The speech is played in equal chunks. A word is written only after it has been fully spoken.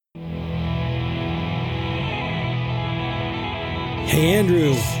Hey,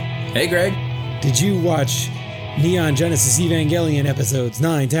 Andrew. Hey, Greg. Did you watch Neon Genesis Evangelion episodes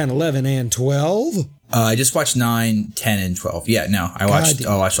 9, 10, 11, and 12? I just watched 9, 10, and 12. Yeah, no, I watched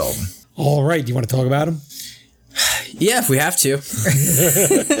all of them. All right. Do you want to talk about them? Yeah, if we have to.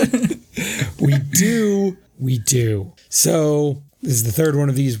 We do. So this is the third one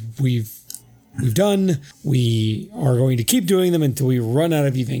of these we've done. We are going to keep doing them until we run out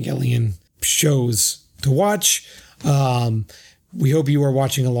of Evangelion shows to watch. We hope you are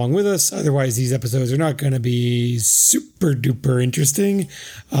watching along with us. Otherwise, these episodes are not going to be super duper interesting.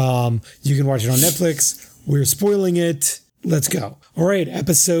 You can watch it on Netflix. We're spoiling it. Let's go. All right,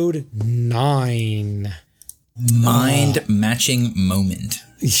 episode 9. Mind matching moment.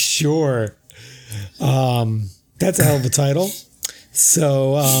 Sure. That's a hell of a title.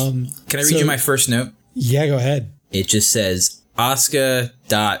 So, can I read you my first note? Yeah, go ahead. It just says Asuka ...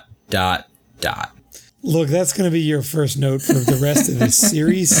 Look, that's going to be your first note for the rest of this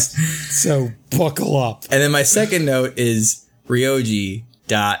series. So buckle up. And then my second note is Ryoji ...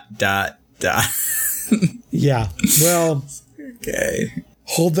 Yeah. Well, okay.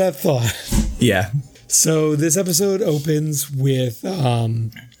 Hold that thought. Yeah. So this episode opens with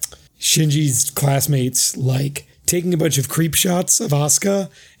Shinji's classmates like taking a bunch of creep shots of Asuka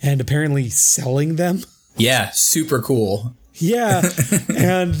and apparently selling them. Yeah, super cool. Yeah.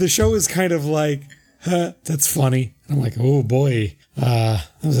 And the show is kind of like, that's funny. I'm like, oh boy, that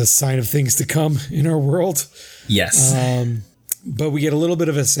was a sign of things to come in our world. Yes. But we get a little bit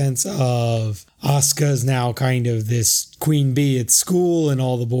of a sense of Asuka's now kind of this queen bee at school, and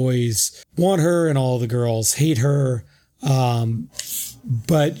all the boys want her and all the girls hate her.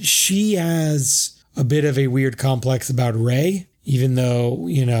 But she has a bit of a weird complex about Rei, even though,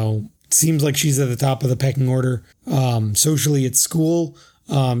 you know, it seems like she's at the top of the pecking order socially at school.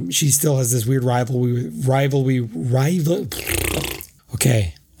 She still has this weird rivalry.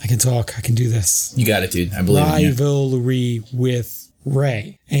 Okay, I can talk. I can do this. You got it, dude. I believe in you. Rivalry with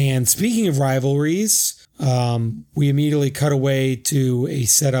Rei. And speaking of rivalries, we immediately cut away to a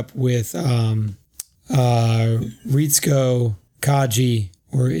setup with Ritsuko, Kaji,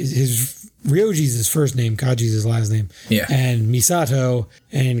 or Ryoji's his first name, Kaji's his last name. Yeah. And Misato.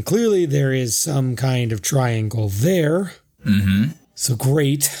 And clearly there is some kind of triangle there. Mm-hmm. So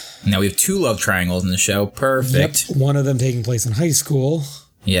great. Now we have 2 love triangles in the show. Perfect. Yep. One of them taking place in high school.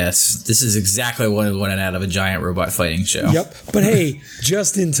 Yes. This is exactly what I wanted out of a giant robot fighting show. Yep. But hey,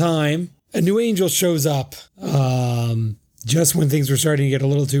 just in time, a new angel shows up. Just when things were starting to get a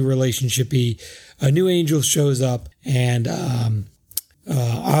little too relationshipy, a new angel shows up, and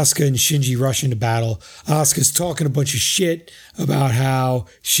Asuka and Shinji rush into battle. Asuka's talking a bunch of shit about how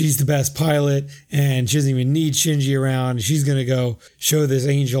she's the best pilot and she doesn't even need Shinji around. She's going to go show this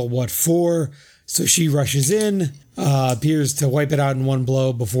angel what for. So she rushes in, appears to wipe it out in one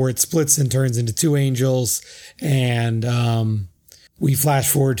blow before it splits and turns into 2 angels. And we flash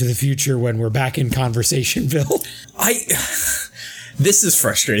forward to the future when we're back in Conversationville. This is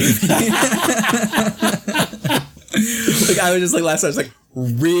frustrating. Like, I was just like last time, I was like,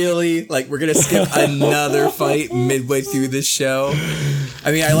 really? Like, we're going to skip another fight midway through this show?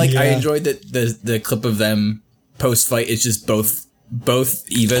 I mean, I enjoyed the clip of them post-fight. It's just both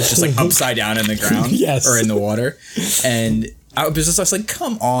Evas just like upside down in the ground. Yes. Or in the water. And I was like,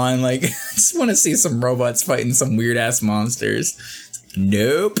 come on. Like, I just want to see some robots fighting some weird-ass monsters.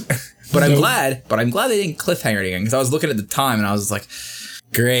 Nope. But I'm glad they didn't cliffhanger it again, because I was looking at the time and I was like,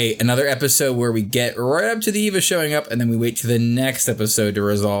 great, another episode where we get right up to the Eva showing up and then we wait to the next episode to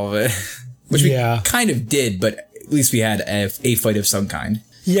resolve it. Which we kind of did, but at least we had a fight of some kind.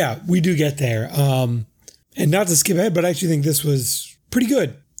 Yeah, we do get there. And not to skip ahead, but I actually think this was pretty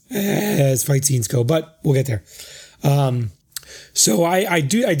good as fight scenes go, but we'll get there. So I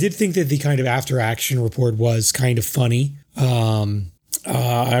did think that the kind of after action report was kind of funny.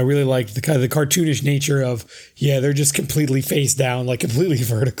 I really liked the kind of the cartoonish nature of, they're just completely face down, like completely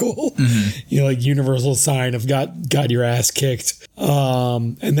vertical, like universal sign of got your ass kicked.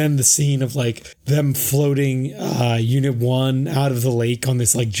 And then the scene of like them floating Unit 1 out of the lake on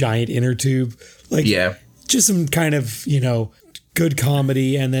this like giant inner tube, like just some kind of, good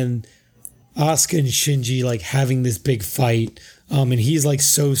comedy. And then Asuka and Shinji like having this big fight. And he's like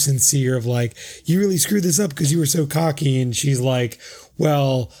so sincere of like, you really screwed this up because you were so cocky. And she's like,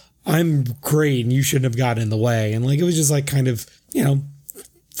 well, I'm great and you shouldn't have gotten in the way. And like, it was just like kind of,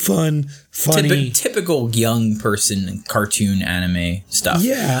 fun, funny. Typical young person cartoon anime stuff.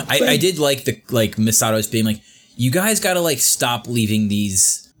 Yeah. I did like Misato's being like, you guys got to like stop leaving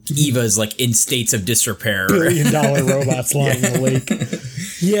these Evas like in states of disrepair. $1 billion robots lying in the lake.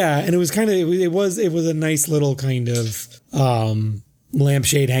 Yeah. And it was kind of, it was a nice little kind of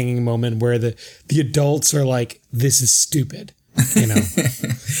lampshade hanging moment where the adults are like, this is stupid, you know?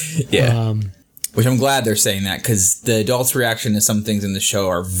 Yeah. Which I'm glad they're saying that, because the adults' reaction to some things in the show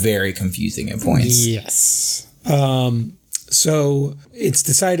are very confusing at points. Yes. So it's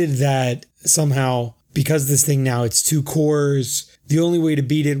decided that somehow, because this thing now, it's 2 cores, the only way to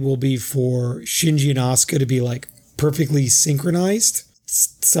beat it will be for Shinji and Asuka to be like perfectly synchronized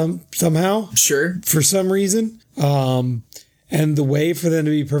somehow. Sure. For some reason. And the way for them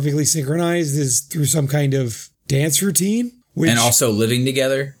to be perfectly synchronized is through some kind of dance routine. Which, and also living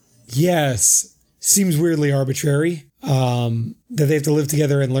together. Yes. Seems weirdly arbitrary. That they have to live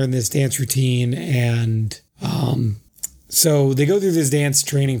together and learn this dance routine. And so they go through this dance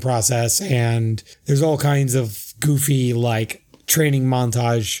training process, and there's all kinds of goofy, like, training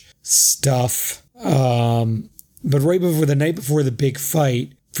montage stuff. But right before the night before the big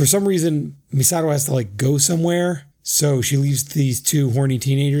fight, for some reason, Misato has to, like, go somewhere. So she leaves these 2 horny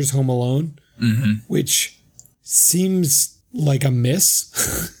teenagers home alone, which seems like a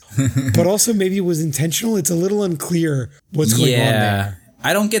miss. But also maybe it was intentional. It's a little unclear what's going on there.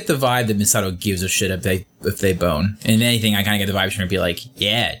 I don't get the vibe that Misato gives a shit if they bone. And anything, I kind of get the vibe she's going to be like,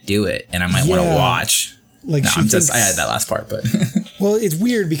 yeah, do it. And I might want to watch. Like, no, I had that last part, but... Well, it's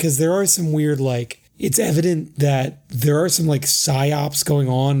weird because there are some weird, like, it's evident that there are some, like, psyops going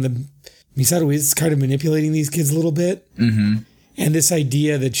on. Misato is kind of manipulating these kids a little bit. And this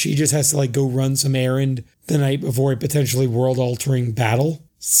idea that she just has to, like, go run some errand the night before a potentially world-altering battle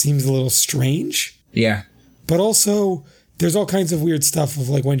seems a little strange. Yeah. But also, there's all kinds of weird stuff of,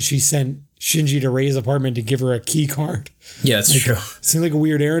 like, when she sent Shinji to Rei's apartment to give her a key card. Yeah, that's true. It seemed like a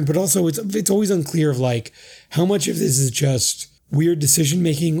weird errand, but also it's always unclear of, like, how much of this is just weird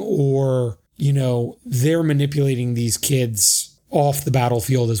decision-making or, you know, they're manipulating these kids off the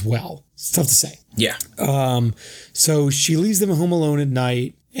battlefield as well. It's tough to say. Yeah. So she leaves them home alone at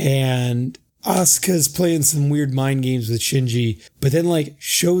night, and Asuka's playing some weird mind games with Shinji, but then, like,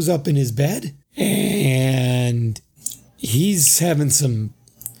 shows up in his bed, and he's having some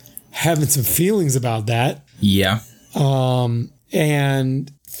feelings about that. Yeah.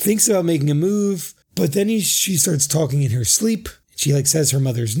 And thinks about making a move, but then she starts talking in her sleep. She, like, says her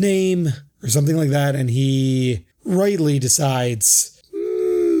mother's name or something like that, and he rightly decides,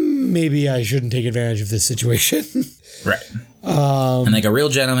 maybe I shouldn't take advantage of this situation. Right. And like a real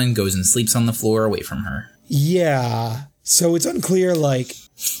gentleman goes and sleeps on the floor away from her. Yeah. So it's unclear, like,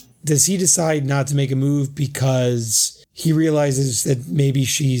 does he decide not to make a move because he realizes that maybe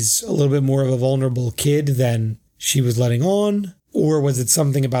she's a little bit more of a vulnerable kid than she was letting on? Or was it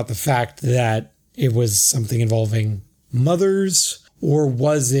something about the fact that it was something involving mothers? Or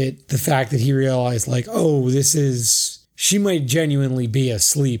was it the fact that he realized, like, oh, she might genuinely be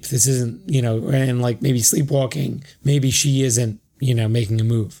asleep. This isn't, you know, and like maybe sleepwalking. Maybe she isn't, you know, making a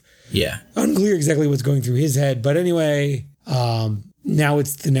move. Yeah. Unclear exactly what's going through his head. But anyway, now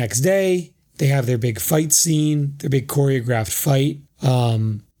it's the next day. They have their big fight scene, their big choreographed fight,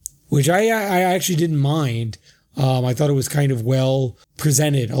 which I actually didn't mind. I thought it was kind of well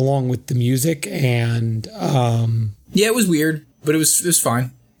presented along with the music. And yeah, it was weird, but it was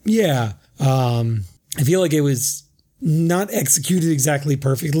fine. Yeah. I feel like it was not executed exactly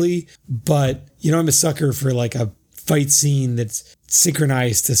perfectly, but, you know, I'm a sucker for like a fight scene that's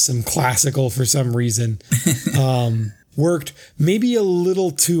synchronized to some classical for some reason. Worked maybe a little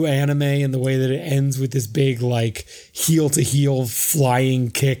too anime in the way that it ends with this big, like, heel to heel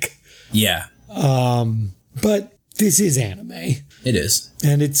flying kick. Yeah. But this is anime. It is.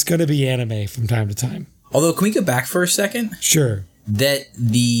 And it's going to be anime from time to time. Although, can we go back for a second? Sure. That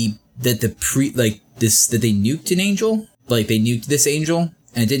they nuked an angel, like they nuked this angel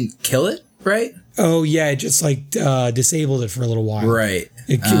and it didn't kill it, right? Oh yeah, it just like disabled it for a little while, right?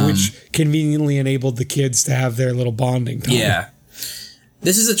 Which conveniently enabled the kids to have their little bonding time. Yeah,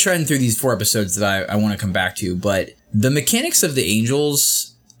 this is a trend through these 4 episodes that I want to come back to, but the mechanics of the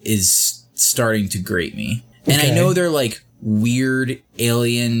angels is starting to grate me, and I know they're like weird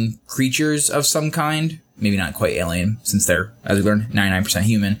alien creatures of some kind. Maybe not quite alien, since they're, as we learned, 99%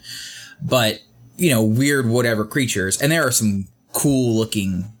 human. But, you know, weird whatever creatures. And there are some cool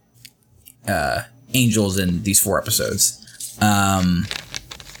looking angels in these 4 episodes.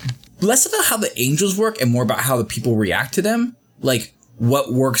 Less about how the angels work and more about how the people react to them. Like,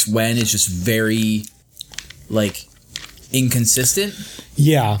 what works when is just very, like, inconsistent.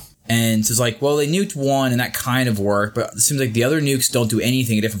 Yeah. And so it's like, well, they nuked one and that kind of worked, but it seems like the other nukes don't do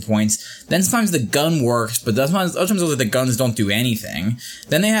anything at different points. Then sometimes the gun works, but sometimes the guns don't do anything.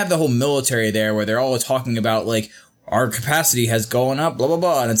 Then they have the whole military there where they're all talking about, like, our capacity has gone up, blah, blah,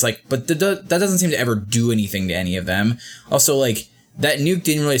 blah. And it's like, but that doesn't seem to ever do anything to any of them. Also, like, that nuke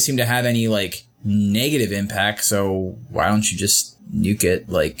didn't really seem to have any, like, negative impact, so why don't you just nuke it?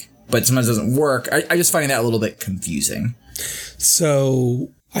 Like, but sometimes it doesn't work. I just find that a little bit confusing. So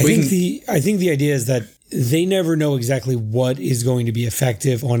I think the idea is that they never know exactly what is going to be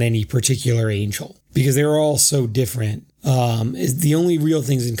effective on any particular angel because they're all so different. The only real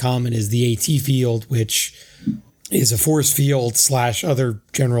things in common is the AT field, which is a force field / other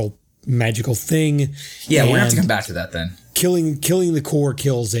general magical thing. Yeah, we're gonna have to come back to that then. Killing the core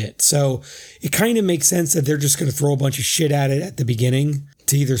kills it. So it kind of makes sense that they're just going to throw a bunch of shit at it at the beginning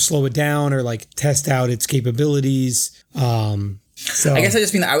to either slow it down or like test out its capabilities. So I guess I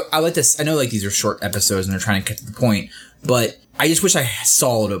just mean I like this. I know like these are short episodes and they're trying to get to the point, but I just wish I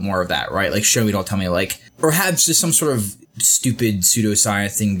saw a little bit more of that, right? Like show me, don't tell me, like, or have just some sort of stupid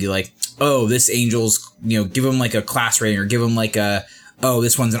pseudoscience thing be like, oh, this angel's, give them like a class rating or give them like a, oh,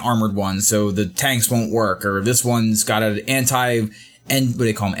 this one's an armored one, so the tanks won't work, or this one's got an what do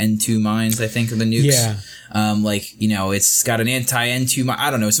they call them? N2 mines, I think, are the nukes. Yeah. It's got an anti-N2 mine,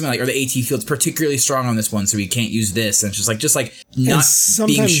 I don't know, something like, or the AT field's particularly strong on this one, so we can't use this. And it's just like not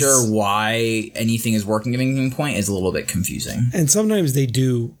being sure why anything is working at any point is a little bit confusing. And sometimes they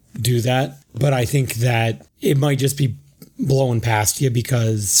do that, but I think that it might just be blowing past you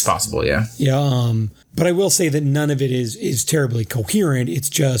because it's possible, yeah. Yeah. But I will say that none of it is terribly coherent. It's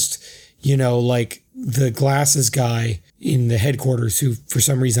just, like the glasses guy in the headquarters, who for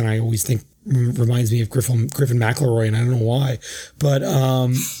some reason I always think reminds me of Griffin McElroy, and I don't know why, but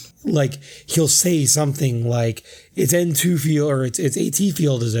like he'll say something like its N2 field or its AT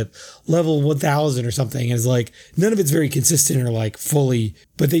field is at level 1000 or something. And it's like none of it's very consistent or like fully,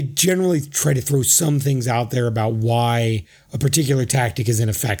 but they generally try to throw some things out there about why a particular tactic is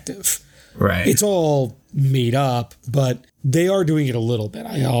ineffective. Right. It's all made up, but they are doing it a little bit,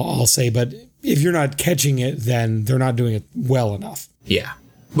 I'll say. But if you're not catching it, then they're not doing it well enough. Yeah.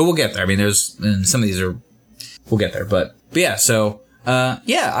 But we'll get there. I mean, some of these we'll get there. But yeah, so,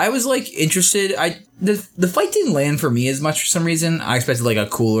 I was like interested. The fight didn't land for me as much for some reason. I expected like a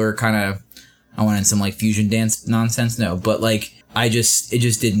cooler kind of, I wanted some like fusion dance nonsense. No, but like, it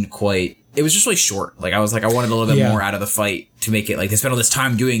just didn't quite. It was just really short. Like I was like, I wanted a little bit more out of the fight to make it like they spent all this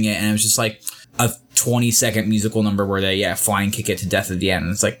time doing it. And it was just like a 20-second musical number where they, flying kick it to death at the end.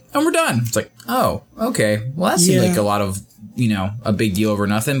 And it's like, and we're done. It's like, oh, okay. Well, that seemed like a lot of, a big deal over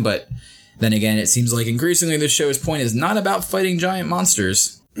nothing. But then again, it seems like increasingly this show's point is not about fighting giant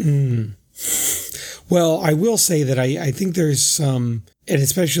monsters. Well, I will say that I think there's some, and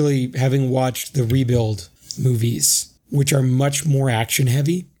especially having watched the Rebuild movies, which are much more action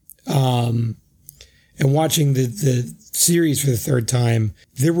heavy, and watching the series for the third time,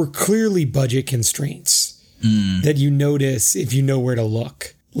 there were clearly budget constraints that you notice if you know where to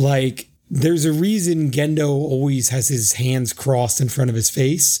look. Like, there's a reason Gendo always has his hands crossed in front of his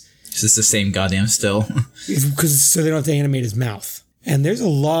face. It's just the same goddamn still. Because so they don't have to animate his mouth. And there's a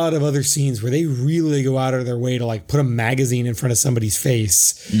lot of other scenes where they really go out of their way to like put a magazine in front of somebody's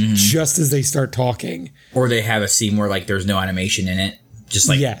face just as they start talking. Or they have a scene where like there's no animation in it. Just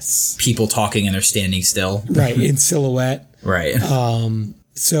like people talking and they're standing still. Right, in silhouette. Right.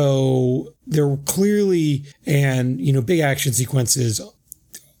 So there were clearly, and big action sequences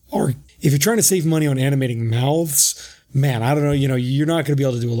are, if you're trying to save money on animating mouths, man, I don't know, you're not going to be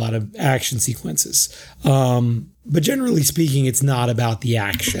able to do a lot of action sequences. But generally speaking, it's not about the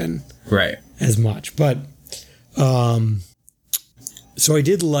action as much. But so I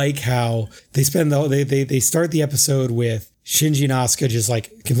did like how they they start the episode with Shinji and Asuka just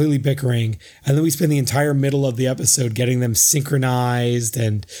like completely bickering, and then we spend the entire middle of the episode getting them synchronized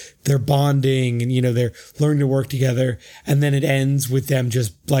and they're bonding and they're learning to work together, and then it ends with them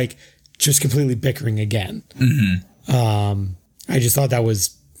just completely bickering again. I just thought that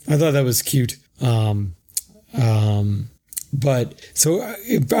was cute. But so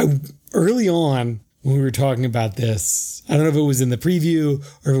early on when we were talking about this, I don't know if it was in the preview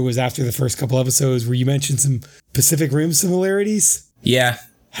or if it was after the first couple episodes where you mentioned some Pacific Rim similarities. Yeah.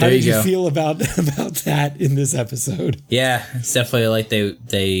 How did you feel about that in this episode? Yeah, it's definitely like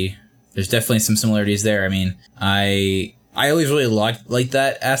there's definitely some similarities there. I mean, I always really liked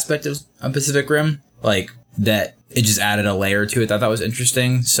that aspect of Pacific Rim, like that it just added a layer to it that I thought was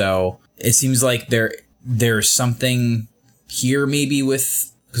interesting. So it seems like there's something here maybe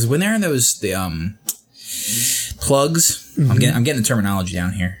with, because when they're in the plugs, I'm getting the terminology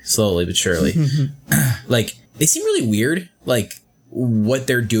down here slowly but surely. Like they seem really weird, like what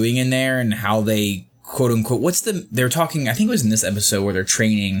they're doing in there and how they quote unquote, they're talking, I think it was in this episode where they're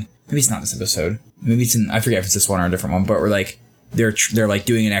training, maybe it's not this episode, maybe it's I forget if it's this one or a different one, but we're like, they're like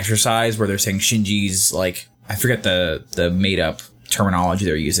doing an exercise where they're saying Shinji's like, I forget the made up terminology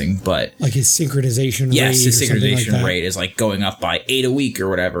they're using, but like his synchronization rate. Yes, his synchronization like rate is like going up by 8 a week or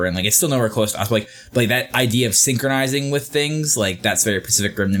whatever, and like it's still nowhere close to us. Like that idea of synchronizing with things, like that's very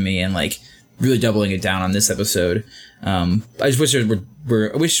Pacific Rim to me, and like really doubling it down on this episode. I just wish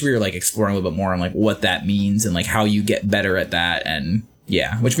I wish we were like exploring a little bit more on like what that means and like how you get better at that, and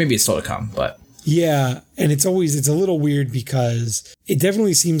yeah, which maybe it's still to come, but yeah, and it's a little weird because it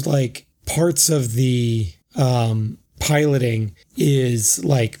definitely seems like parts of the piloting is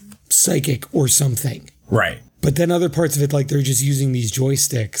like psychic or something, right? But then other parts of it, like they're just using these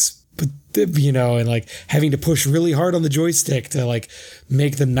joysticks, but you know, and like having to push really hard on the joystick to like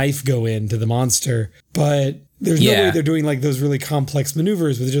make the knife go into the monster, but there's no way they're doing like those really complex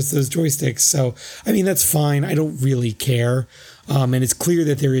maneuvers with just those joysticks. So I mean, that's fine. I don't really care, and it's clear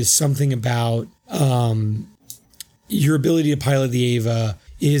that there is something about your ability to pilot the Eva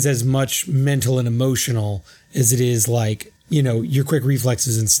is as much mental and emotional as it is like, you know, your quick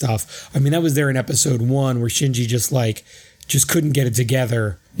reflexes and stuff. I mean, that was there in episode 1 where Shinji just couldn't get it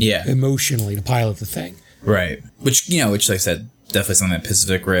together emotionally to pilot the thing. Right. Which like I said, definitely something that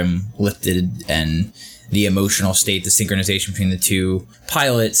Pacific Rim lifted, and the emotional state, the synchronization between the two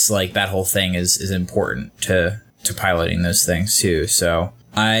pilots, like that whole thing is important to piloting those things too. So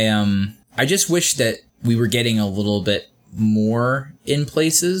I just wish that we were getting a little bit more in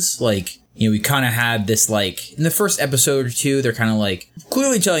places. Like, you know, we kind of had this, like, in the first episode or two, they're kind of like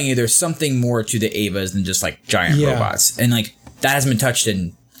clearly telling you there's something more to the Evas than just like giant robots. And like that hasn't been touched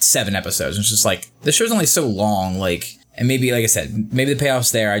in 7 episodes. It's just like, the show's only so long, like, and maybe, like I said, maybe the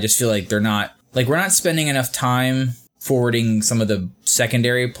payoff's there. I just feel like they're not, like, we're not spending enough time forwarding some of the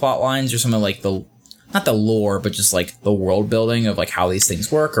secondary plot lines or some of like not the lore, but just like the world building of like how these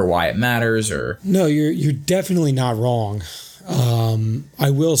things work or why it matters. Or no, you're definitely not wrong. I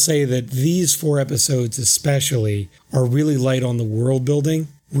will say that these 4 episodes especially are really light on the world building,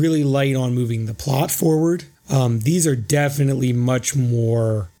 really light on moving the plot forward. These are definitely much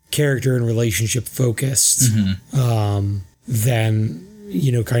more character and relationship focused than,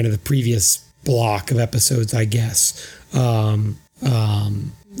 you know, kind of the previous block of episodes, I guess. Yeah,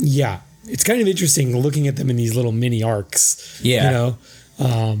 it's kind of interesting looking at them in these little mini arcs. Yeah, you know,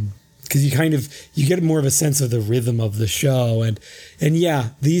 because you get more of a sense of the rhythm of the show, and yeah,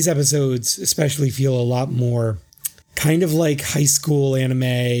 these episodes especially feel a lot more kind of like high school anime,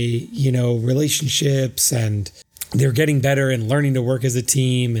 you know, relationships, and they're getting better and learning to work as a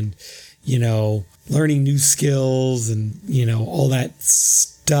team, and, you know, learning new skills, and, you know, all that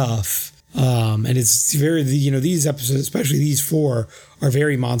stuff. And it's very, you know, these episodes, especially these 4, are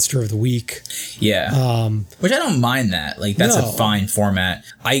very Monster of the Week. Yeah. Which I don't mind that. Like, that's a fine format.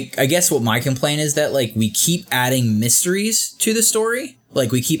 I guess what my complaint is that, like, we keep adding mysteries to the story.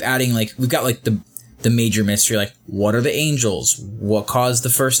 Like, we keep adding, like, we've got, like, the major mystery, like, what are the angels? What caused the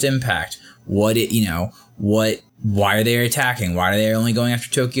first impact? Why are they attacking? Why are they only going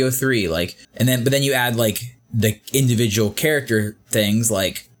after Tokyo 3? Like, but then you add, like, the individual character things,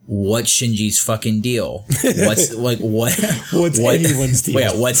 like, what's Shinji's fucking deal? What's like what's anyone's deal?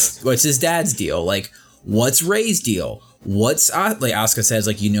 Yeah, what's his dad's deal? Like, what's Rei's deal? What's like Asuka says,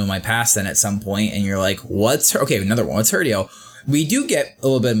 like, you know my past then at some point, and you're like, what's her? Okay, another one. What's her deal? We do get a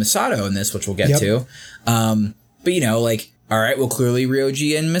little bit of Misato in this, which we'll get to. But, you know, like, all right, well, clearly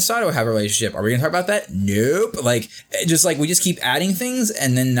Ryoji and Misato have a relationship. Are we gonna talk about that? Nope. Like, just like we just keep adding things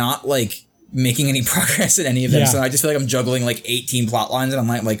and then not like making any progress in any of them. Yeah. So I just feel like I'm juggling like 18 plot lines, and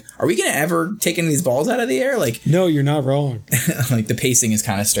I'm like, are we gonna ever take any of these balls out of the air? Like, no, you're not wrong. Like, the pacing is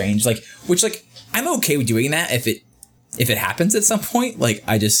kind of strange. Like, which, like, I'm okay with doing that if it happens at some point. Like,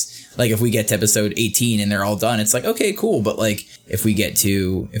 I just, like, if we get to episode 18 and they're all done, it's like, okay, cool. But like, if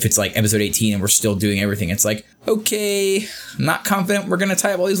it's like episode 18 and we're still doing everything, it's like, okay, I'm not confident we're gonna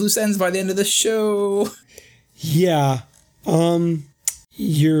tie up all these loose ends by the end of the show. Yeah.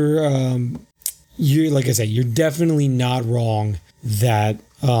 You're like I said, you're definitely not wrong that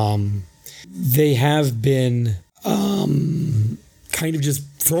they have been kind of just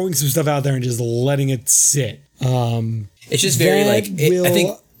throwing some stuff out there and just letting it sit. It's just very like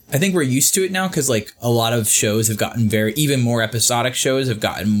I think we're used to it now, because like a lot of shows have gotten even more episodic shows have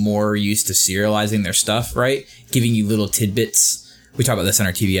gotten more used to serializing their stuff, right? Giving you little tidbits. We talk about this in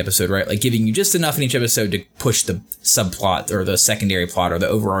our TV episode, right? Like, giving you just enough in each episode to push the subplot or the secondary plot or the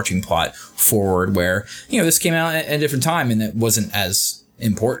overarching plot forward, where, you know, this came out at a different time and it wasn't as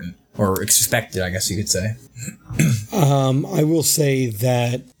important or expected, I guess you could say. I will say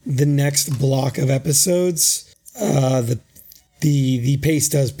that the next block of episodes, the pace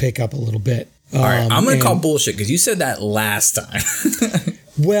does pick up a little bit. All right, I'm going to call bullshit because you said that last time.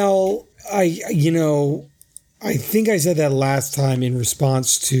 Well, I think I said that last time in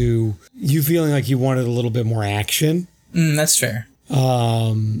response to you feeling like you wanted a little bit more action. That's fair.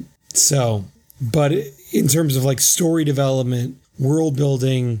 But in terms of like story development, world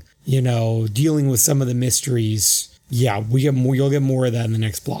building, dealing with some of the mysteries, we get more. You'll get more of that in the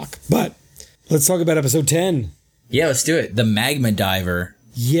next block. But let's talk about episode 10. Yeah, let's do it. The Magma Diver.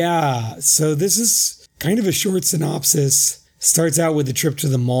 Yeah. So this is kind of a short synopsis. Starts out with the trip to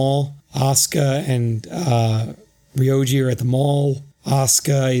the mall. Asuka and Ryoji are at the mall.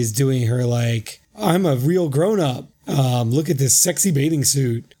 Asuka is doing her like, I'm a real grown-up. Look at this sexy bathing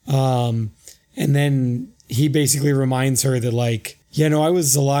suit. And then he basically reminds her that like, I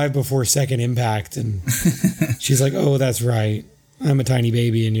was alive before Second Impact. And she's like, oh, that's right. I'm a tiny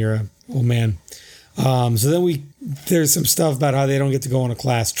baby and you're a old man. So then there's some stuff about how they don't get to go on a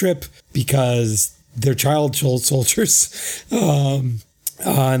class trip because they're child soldiers. And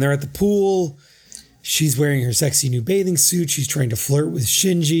they're at the pool. She's wearing her sexy new bathing suit. She's trying to flirt with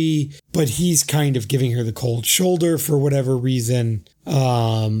Shinji, but he's kind of giving her the cold shoulder for whatever reason.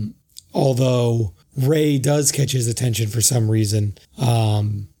 Although Rei does catch his attention for some reason.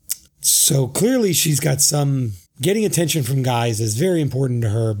 So clearly she's got getting attention from guys is very important to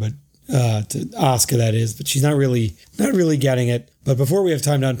her, but to Asuka that is, but she's not really getting it. But before we have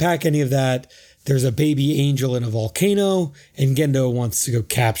time to unpack any of that, there's a baby angel in a volcano, and Gendo wants to go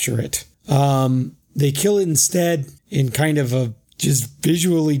capture it. They kill it instead in kind of a just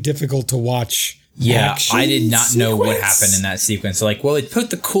visually difficult to watch. Yeah, I did not know what happened in that sequence. So like, well, they put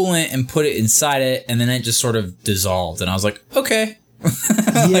the coolant and put it inside it, and then it just sort of dissolved. And I was like, okay. Like,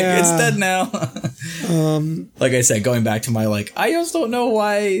 it's dead now. Like I said, going back to my like, I just don't know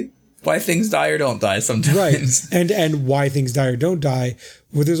why things die or don't die sometimes. Right. And why things die or don't die.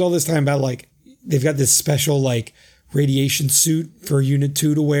 Well, there's all this time about like, they've got this special like radiation suit for Unit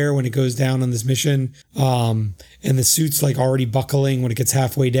 2 to wear when it goes down on this mission. And the suit's like already buckling when it gets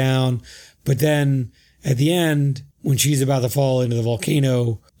halfway down. But then at the end, when she's about to fall into the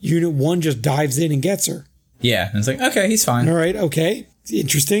volcano, Unit 1 just dives in and gets her. Yeah. And it's like, okay, he's fine. All right. Okay.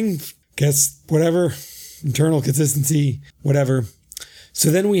 Interesting. Guess whatever. Internal consistency, whatever.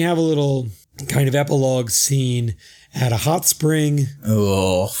 So then we have a little kind of epilogue scene at a hot spring.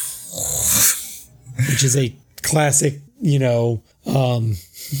 Oh. Which is a classic,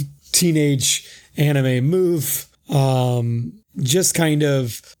 teenage anime move. Just kind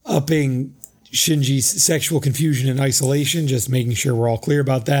of upping Shinji's sexual confusion and isolation, just making sure we're all clear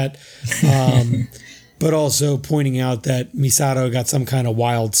about that. But also pointing out that Misato got some kind of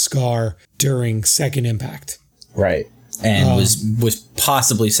wild scar during Second Impact. Right. And was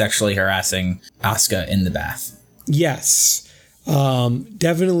possibly sexually harassing Asuka in the bath. Yes.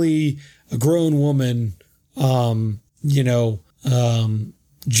 Definitely a grown woman,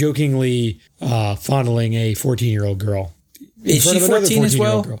 jokingly fondling a 14-year-old girl. Is she 14 as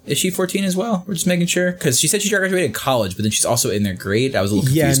well? Is she 14 as well? We're just making sure. Because she said she graduated college, but then she's also in their grade. I was a little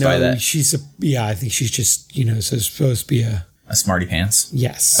confused by that. I think she's just, supposed to be a smarty pants.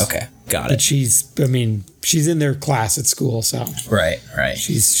 Yes. Okay. Got it. But she's in their class at school, so. Right.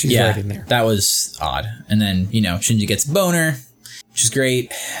 She's right in there. That was odd. And then, Shinji gets a boner, which is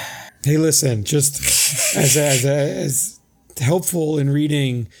great. Hey, listen, just as helpful in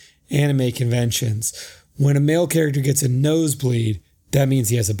reading anime conventions, when a male character gets a nosebleed, that means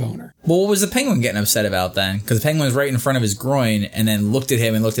he has a boner. Well, what was the penguin getting upset about then? Because the penguin was right in front of his groin and then looked at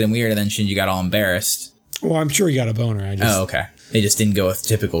him weird, and then Shinji got all embarrassed. Well, I'm sure he got a boner. Oh, okay. They just didn't go with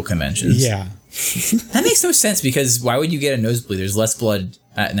typical conventions. Yeah. That makes no sense because why would you get a nosebleed? There's less blood.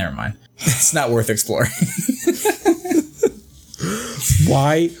 Never mind. It's not worth exploring.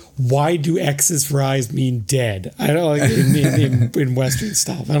 Why do X's for eyes mean dead? I don't like in Western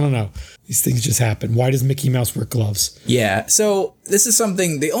stuff. I don't know. These things just happen. Why does Mickey Mouse wear gloves? Yeah. So this is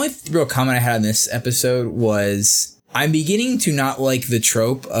something. The only real comment I had on this episode was I'm beginning to not like the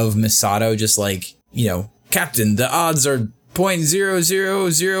trope of Misato just like, Captain, the odds are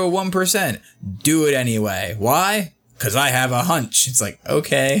 0.0001%. Do it anyway. Why? Because I have a hunch. It's like,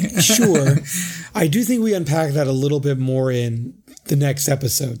 okay. Sure. I do think we unpack that a little bit more in the next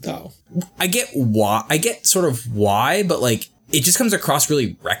episode, though. I get why. I get sort of why, but like, it just comes across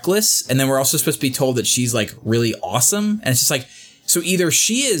really reckless. And then we're also supposed to be told that she's like really awesome. And it's just like, so either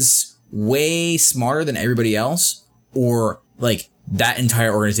she is way smarter than everybody else, or like that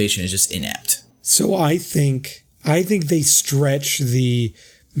entire organization is just inept. So I think they stretch the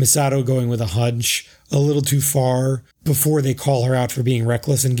Misato going with a hunch a little too far before they call her out for being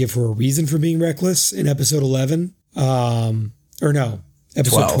reckless and give her a reason for being reckless in episode 11. Or no,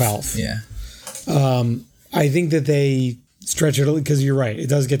 episode 12. Yeah. I think that they stretch it because you're right. It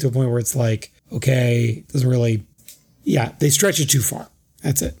does get to a point where it's like, okay, it doesn't really. Yeah, they stretch it too far.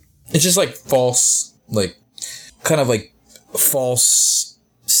 That's it. It's just like false, like kind of like false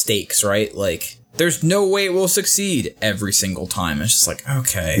stakes, right? Like there's no way it will succeed every single time. It's just like,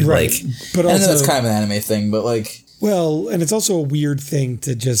 okay, right. Like, but also, also, that's kind of an anime thing, but like, well, and it's also a weird thing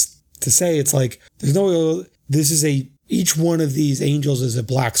to say. It's like there's no. This is each one of these angels is a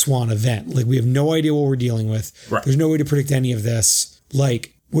black swan event. Like we have no idea what we're dealing with. Right. There's no way to predict any of this.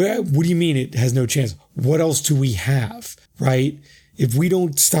 Like, what do you mean it has no chance? What else do we have? Right? If we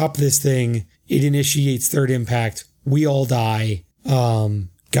don't stop this thing, it initiates third impact. We all die. Got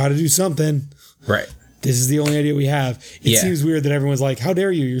to do something. Right. This is the only idea we have. It seems weird that everyone's like, how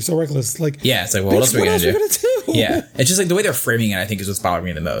dare you? You're so reckless. Like, yeah, it's like, well, what else are we going to do? Yeah. It's just like the way they're framing it, I think, is what's bothering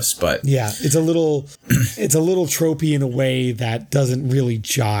me the most. But yeah, it's a little tropey in a way that doesn't really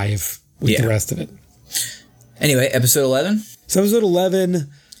jive with the rest of it. Anyway, episode 11. So episode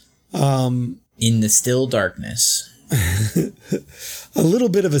 11. In the Still Darkness. A little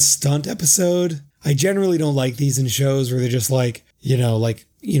bit of a stunt episode. I generally don't like these in shows where they're just like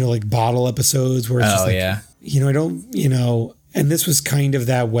bottle episodes where it's just like, I don't, and this was kind of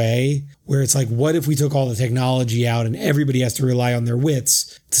that way where it's like, what if we took all the technology out and everybody has to rely on their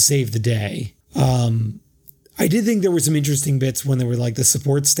wits to save the day? I did think there were some interesting bits when there were like the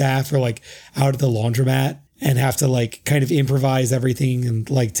support staff are like out at the laundromat and have to like kind of improvise everything and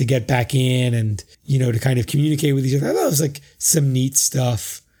like to get back in and, to kind of communicate with each other. I thought it was like some neat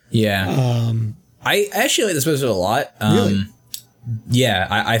stuff. Yeah. I actually like this episode a lot. Really? Yeah,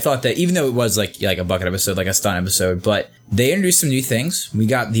 I thought that even though it was like a bucket episode, like a stunt episode, but they introduced some new things. We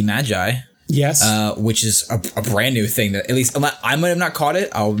got the Magi. Yes. Which is a brand new thing that at least I might have not caught it.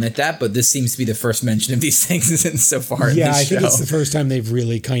 I'll admit that, but this seems to be the first mention of these things so far in this show. I think it's the first time they've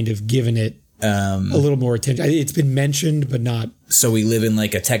really kind of given it a little more attention. It's been mentioned, but not. So we live in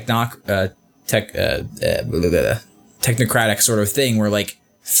like a technocratic sort of thing where like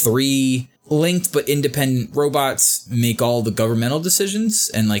 3 linked but independent robots make all the governmental decisions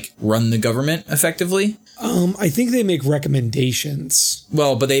and like run the government effectively. I think they make recommendations.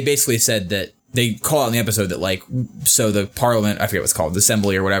 Well, but they basically said that they call out in the episode that like, so the parliament, I forget what it's called, the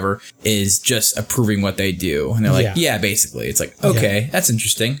assembly or whatever, is just approving what they do. And they're like, yeah basically. It's like, okay, that's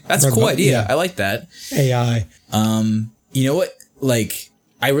interesting. That's a cool idea. Yeah. I like that. AI. You know what? Like,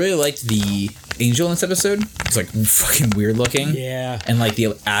 I really liked the angel in this episode. It's like fucking weird looking. Yeah. And like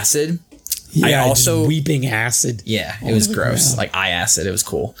the acid. Yeah, I also weeping acid. Yeah, it was gross. Like eye acid. It was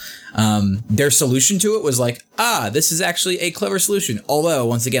cool. Their solution to it was like, this is actually a clever solution. Although,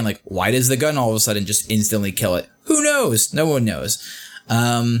 once again, like, why does the gun all of a sudden just instantly kill it? Who knows? No one knows.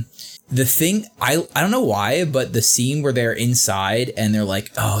 The thing, I don't know why, but the scene where they're inside and they're like,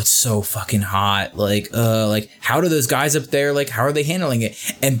 oh, it's so fucking hot. Like, how do those guys up there, like, how are they handling it?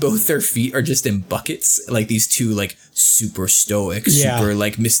 And both their feet are just in buckets. Like these two, like, super stoic, super,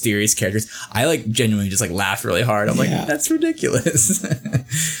 like, mysterious characters. I, like, genuinely just, like, laughed really hard. I'm like, that's ridiculous.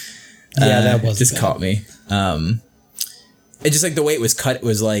 That was just caught me. It just, like, the way it was cut, it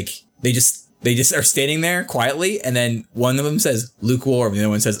was like, they just are standing there quietly, and then one of them says lukewarm, and the other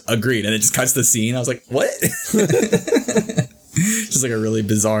one says agreed, and it just cuts the scene. I was like, what? Just like a really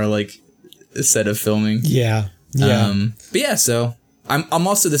bizarre like set of filming. Yeah. But yeah, so I'm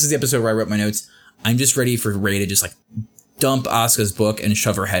also, this is the episode where I wrote my notes. I'm just ready for Rey to just like dump Asuka's book and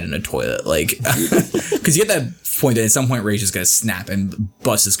shove her head in a toilet, like, because you get that point that at some point Rey's just gonna snap and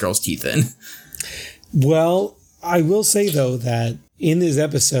bust this girl's teeth in. Well, I will say though that in this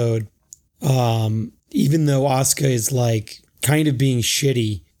episode, even though Asuka is like kind of being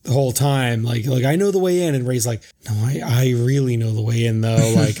shitty the whole time, like I know the way in, and Rey's like, no, I really know the way in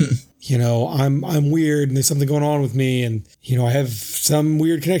though. Like, I'm weird and there's something going on with me, and I have some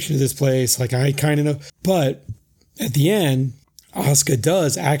weird connection to this place. Like I kind of know, but at the end, Asuka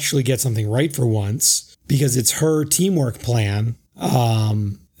does actually get something right for once, because it's her teamwork plan,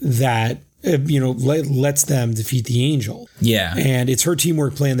 that lets them defeat the angel. Yeah. And it's her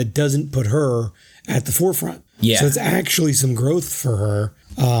teamwork plan that doesn't put her at the forefront. Yeah. So it's actually some growth for her.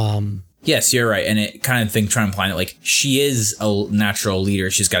 Yes, you're right. And it kind of trying to imply that like she is a natural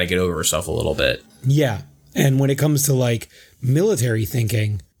leader. She's got to get over herself a little bit. Yeah. And when it comes to like military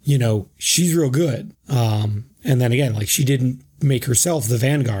thinking, she's real good. And then again, like she didn't make herself the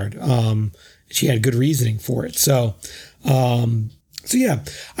vanguard. She had good reasoning for it. So yeah,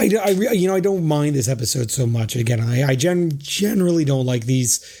 I don't mind this episode so much. Again, I generally don't like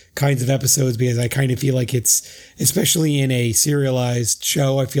these kinds of episodes because I kind of feel like it's, especially in a serialized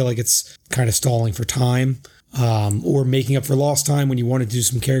show, I feel like it's kind of stalling for time. or making up for lost time when you wanted to do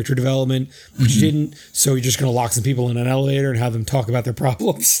some character development, but you didn't. So you're just going to lock some people in an elevator and have them talk about their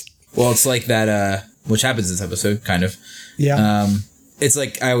problems. Well, it's like that, which happens in this episode, kind of. Yeah. It's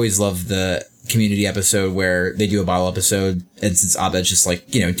like, I always love the Community episode where they do a bottle episode. It's Abed's just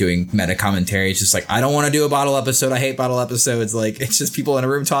like, you know, doing meta commentary. It's just like, I don't want to do a bottle episode. I hate bottle episodes. Like, it's just people in a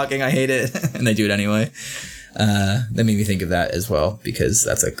room talking. I hate it. And they do it anyway. That made me think of that as well, because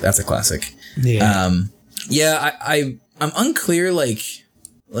that's a classic. Yeah. I'm unclear, like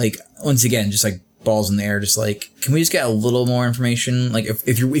once again, just like balls in the air, just like, can we just get a little more information? Like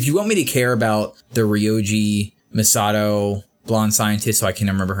if you want me to care about the Ryoji Misato blonde scientist, so I can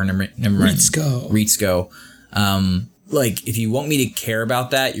remember her name, Ritsuko. Like, if you want me to care about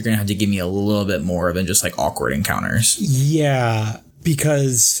that, you're gonna have to give me a little bit more than just like awkward encounters. Yeah,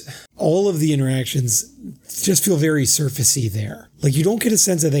 because all of the interactions just feel very surfacey there. Like, you don't get a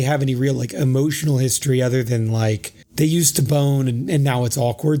sense that they have any real like emotional history other than like they used to bone and now it's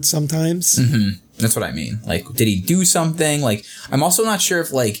awkward sometimes. Mm-hmm. That's what I mean. Like, did he do something? Like, I'm also not sure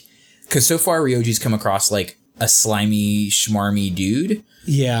if like, because so far Ryoji's come across like a slimy, schmarmy dude.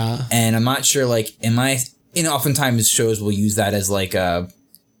 Yeah. And I'm not sure, like, oftentimes shows will use that as like a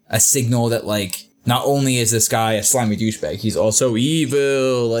signal that like, not only is this guy a slimy douchebag, he's also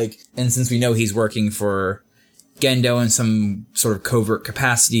evil. Like, and since we know he's working for Gendo in some sort of covert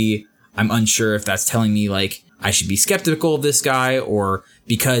capacity, I'm unsure if that's telling me like I should be skeptical of this guy, or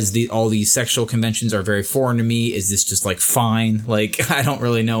because all these sexual conventions are very foreign to me, is this just like fine? Like, I don't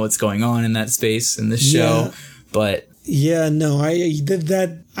really know what's going on in that space in this show, but yeah, no,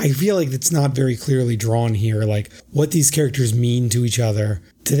 I feel like it's not very clearly drawn here, like what these characters mean to each other.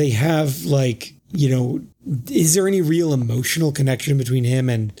 Do they have like, you know, is there any real emotional connection between him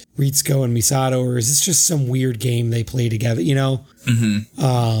and Ritsuko and Misato, or is this just some weird game they play together, you know?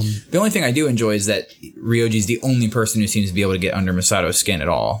 Mm-hmm. The only thing I do enjoy is that Ryoji's the only person who seems to be able to get under Misato's skin at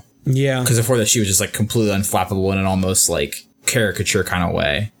all. Yeah. Because before that, she was just like completely unflappable in an almost like caricature kind of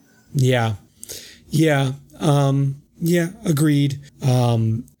way. Yeah. Yeah. Yeah, agreed.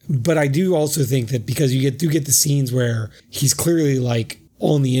 But I do also think that because you do get the scenes where he's clearly like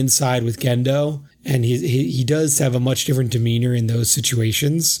on the inside with Gendo, and he does have a much different demeanor in those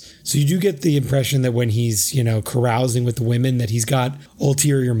situations. So you do get the impression that when he's, you know, carousing with the women, that he's got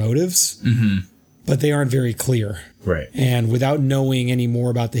ulterior motives, but they aren't very clear. Right. And without knowing any more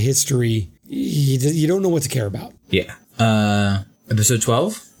about the history, you don't know what to care about. Yeah. Episode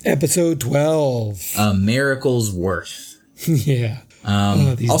 12? Episode 12. A Miracle's Worth. Yeah.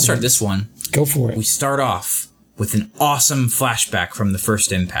 I'll start this one. Go for it. We start off with an awesome flashback from the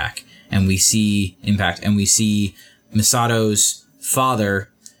first Impact. And we see Misato's father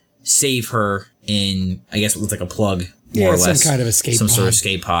save her in, I guess it looks like a plug, more or less. Some kind of escape pod. Some sort of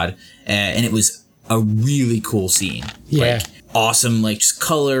escape pod. And it was a really cool scene. Yeah. Like, awesome, like, just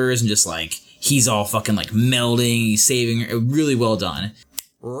colors and just, like, he's all fucking, like, melding. He's saving her. Really well done.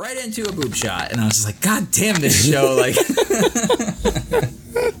 Right into a boob shot. And I was just like, God damn this show. Like...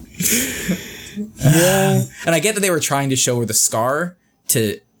 Yeah. And I get that they were trying to show her the scar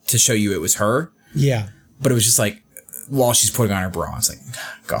to show you it was her. Yeah. But it was just like, while she's putting on her bra, it's like,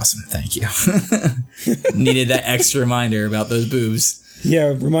 Gossam, thank you. Needed that extra reminder about those boobs. Yeah,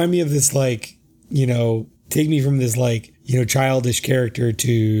 remind me of this, like, you know, take me from this, like, you know, childish character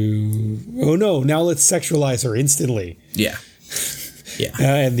to, oh no, now let's sexualize her instantly. Yeah. Yeah.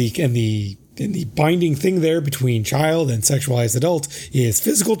 And the binding thing there between child and sexualized adult is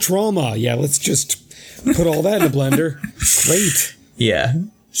physical trauma. Yeah, let's just put all that in a blender. Great. Yeah.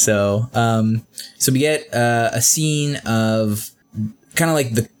 So we get a scene of kind of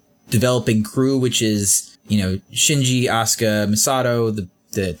like the developing crew, which is, you know, Shinji, Asuka, Misato,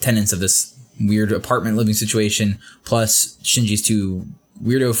 the tenants of this weird apartment living situation, plus Shinji's two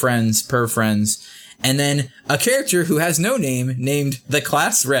weirdo friends, perv friends, and then a character who has no name named the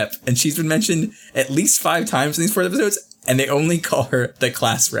class rep, and she's been mentioned at least 5 times in these 4 episodes, and they only call her the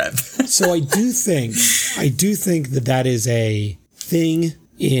class rep. So I do think that is a thing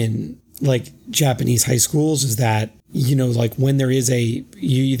in like Japanese high schools, is that, you know, like when there is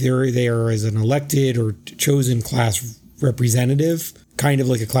either there is an elected or chosen class representative, kind of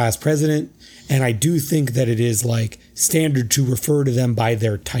like a class president. And I do think that it is like standard to refer to them by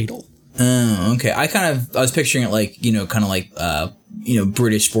their title. Oh, okay. I was picturing it like, you know, kind of like, you know,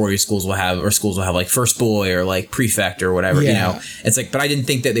 British boarding schools will have like first boy or like prefect or whatever, you know. It's like, but I didn't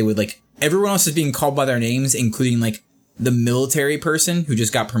think that they would like, everyone else is being called by their names, including like the military person who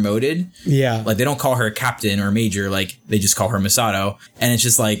just got promoted. Yeah. Like they don't call her captain or major, like they just call her Misato. And it's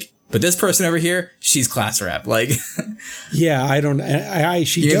just like, But this person over here, she's class rep. Like, yeah, I don't.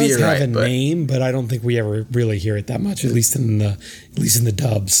 She Yeah, does you're have right, a but- name, but I don't think we ever really hear it that much. At least in the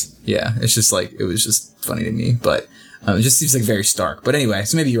dubs. yeah, it's just like, it was just funny to me. But it just seems like very stark. But anyway,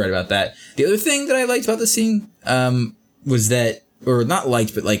 so maybe you're right about that. The other thing that I liked about the scene was that, or not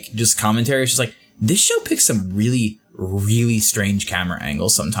liked, but like just commentary. It's just like, this show picks some really, really strange camera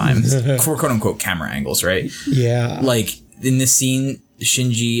angles sometimes. Quote unquote camera angles, right? Yeah. Like in this scene,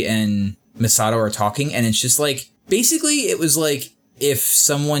 Shinji and Misato are talking, and it's just like, basically it was like if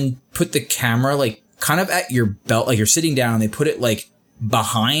someone put the camera like kind of at your belt, like you're sitting down, and they put it like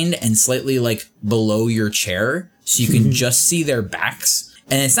behind and slightly like below your chair, so you can just see their backs.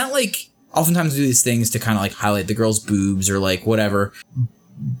 And it's not like, oftentimes we do these things to kind of like highlight the girl's boobs or like whatever.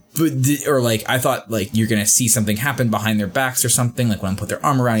 But or like, I thought like you're going to see something happen behind their backs or something, like when they put their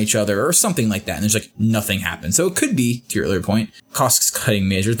arm around each other or something like that. And there's like nothing happens. So it could be, to your earlier point, cost cutting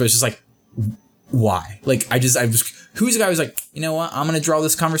measures, but it's just like, why? Like, who's the guy who's like, you know what? I'm going to draw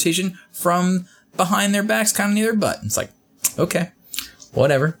this conversation from behind their backs, kind of near their butt. And it's like, okay,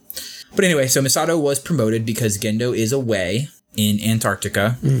 whatever. But anyway, so Misato was promoted because Gendo is away in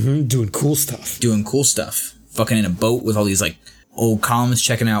Antarctica. Doing cool stuff. Fucking in a boat with all these like old columns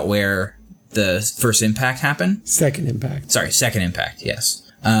checking out where the first impact happened. Second impact. Sorry, second impact, yes.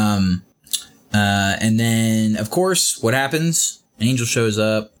 And then, of course, what happens? An angel shows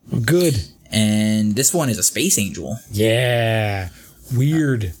up. Good. And this one is a space angel. Yeah.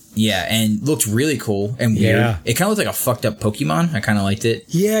 Weird. Yeah, and looked really cool and weird. Yeah. It kind of looked like a fucked up Pokemon. I kind of liked it.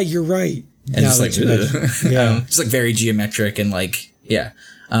 Yeah, you're right. And just like, yeah. just like very geometric and like, yeah.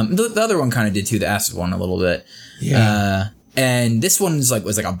 The other one kind of did too, the acid one a little bit. Yeah. And this one was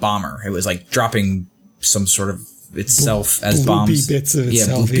like a bomber. It was like dropping some sort of itself as bombs. Bits of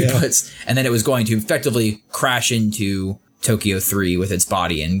itself, bloopy bits. And then it was going to effectively crash into Tokyo 3 with its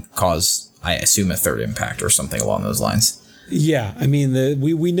body and cause, I assume, a third impact or something along those lines. Yeah, I mean,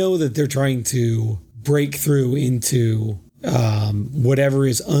 we know that they're trying to break through into whatever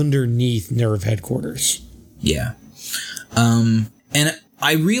is underneath Nerve headquarters. Yeah. And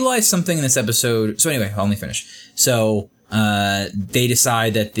I realized something in this episode. So anyway, let me finish. So they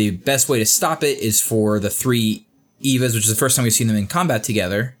decide that the best way to stop it is for the three Evas, which is the first time we've seen them in combat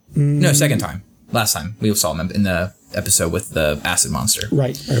together. No, second time. Last time we saw them in the episode with the acid monster.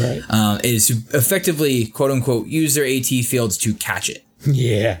 Right. Is to effectively, quote unquote, use their AT fields to catch it.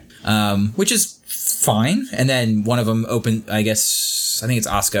 Yeah. Which is fine. And then one of them I think it's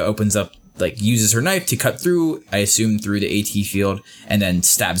Asuka, opens up, like uses her knife to cut through, I assume through the AT field, and then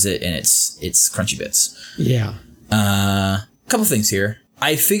stabs it in its crunchy bits. Yeah. Couple things here.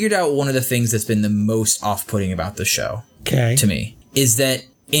 I figured out one of the things that's been the most off-putting about the show. Okay. To me, is that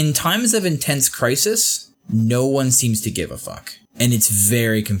in times of intense crisis, no one seems to give a fuck. And it's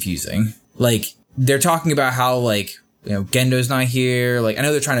very confusing. Like, they're talking about how, like, you know, Gendo's not here. Like, I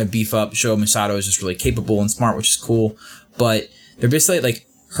know they're trying to beef up, show Misato is just really capable and smart, which is cool. But they're basically, like,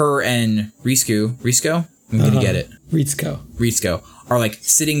 her and Risco? I'm gonna get it. Ritsuko are, like,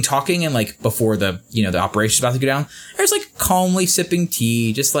 sitting talking and, like, before the operation's about to go down. They're just, like, calmly sipping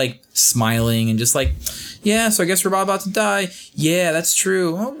tea, just, like, smiling and just, like, yeah, so I guess we're about to die. Yeah, that's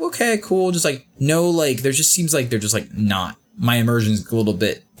true. Oh, okay, cool. Just, like, no, like, there just seems like they're just, like, not. My immersion's a little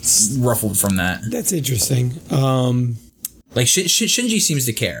bit ruffled from that. That's interesting. Like, Shinji seems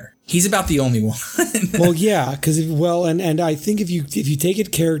to care. He's about the only one. Well, yeah, because and I think if you take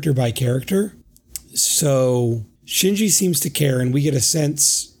it character by character, so Shinji seems to care, and we get a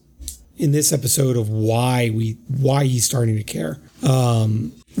sense in this episode of why he's starting to care.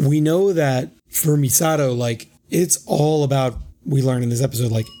 We know that for Misato, like, it's all about, we learn in this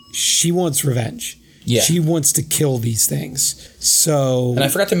episode, like, she wants revenge. Yeah. She wants to kill these things. So, and I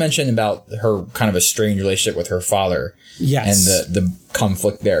forgot to mention about her kind of a strained relationship with her father. Yes. And the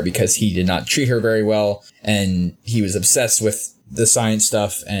conflict there, because he did not treat her very well, and he was obsessed with the science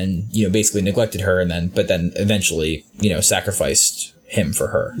stuff and, basically neglected her, but then eventually, sacrificed him for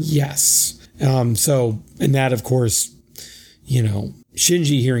her. Yes. So, and that, of course,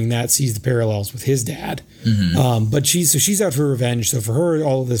 Shinji, hearing that, sees the parallels with his dad. Mm-hmm. But she's out for revenge. So for her,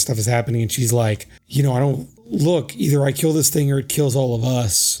 all of this stuff is happening, and she's like, I don't look, either I kill this thing or it kills all of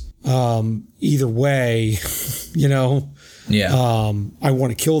us. Either way, Yeah. I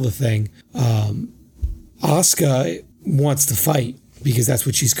want to kill the thing. Asuka wants to fight because that's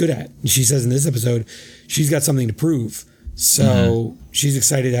what she's good at. And she says in this episode, she's got something to prove. So she's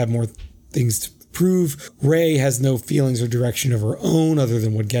excited to have more things to prove. Rei has no feelings or direction of her own other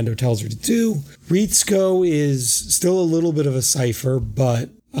than what Gendo tells her to do. Ritsuko is still a little bit of a cipher, but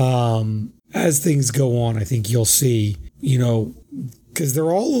as things go on, I think you'll see, because they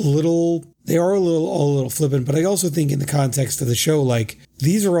are all a little flippant, but I also think in the context of the show, like,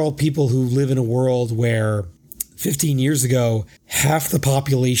 these are all people who live in a world where 15 years ago, half the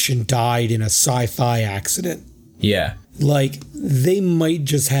population died in a sci-fi accident. Yeah. Like, they might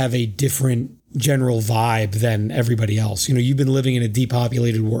just have a different general vibe than everybody else. You know, you've been living in a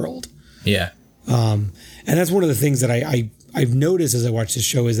depopulated world. Yeah. And that's one of the things that I've noticed as I watch this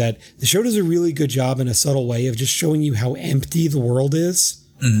show, is that the show does a really good job in a subtle way of just showing you how empty the world is.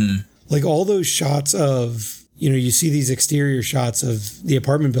 Mm-hmm. Like, all those shots of, you know, you see these exterior shots of the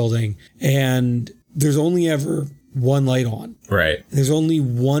apartment building, and there's only ever one light on. Right. There's only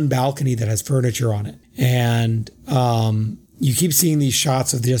one balcony that has furniture on it. And you keep seeing these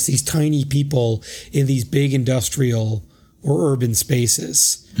shots of just these tiny people in these big industrial or urban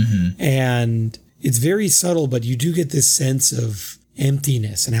spaces. Mm-hmm. And it's very subtle, but you do get this sense of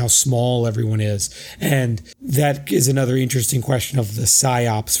emptiness and how small everyone is. And that is another interesting question of the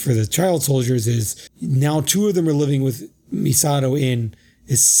psyops for the child soldiers, is now 2 of them are living with Misato in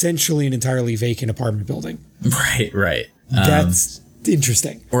essentially an entirely vacant apartment building. Right. That's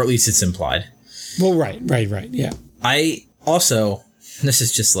interesting. Or at least it's implied. Well, right. Yeah. I also, this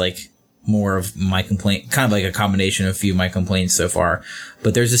is just like more of my complaint, kind of like a combination of a few of my complaints so far,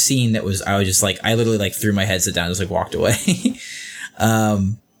 but there's a scene that I literally like threw my headset down, just like walked away.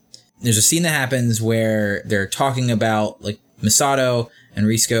 There's a scene that happens where they're talking about, like, Misato and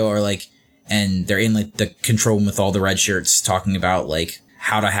Risco are like, and they're in like the control room with all the red shirts talking about like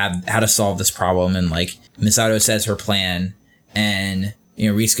how to solve this problem. And like Misato says her plan, and,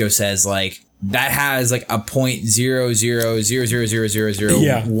 you know, Risco says like, that has like a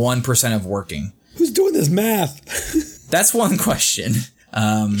 0.0000001% of working. Who's doing this math? That's one question.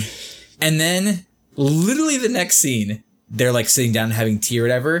 And then literally the next scene, they're like sitting down and having tea or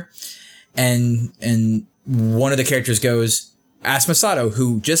whatever. And one of the characters goes, asks Misato,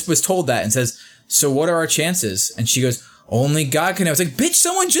 who just was told that, and says, so what are our chances? And she goes, only God can know. It's like, bitch,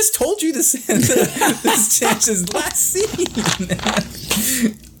 someone just told you this, this chances last scene.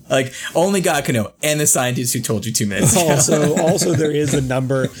 Like, only God can know. And the scientist who told you 2 minutes ago. Also, there is a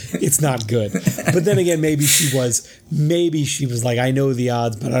number. It's not good. But then again, maybe she was like, I know the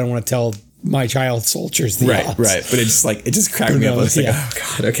odds, but I don't want to tell my child soldiers the odds. Right. But it just cracked me up. It's like, oh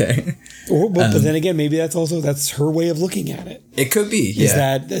God, okay. But then again, maybe that's her way of looking at it. It could be. Is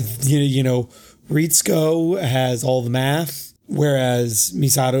that, you know, Ritsuko has all the math, whereas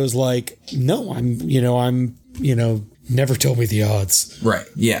Misato's like, no, I'm never told me the odds. Right.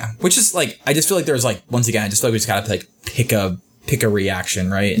 Yeah. Which is like, I just feel like there's like, once again, I just feel like we just gotta like pick a reaction,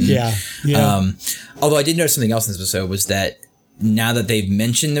 right? And, yeah. Although I did notice something else in this episode was that now that they've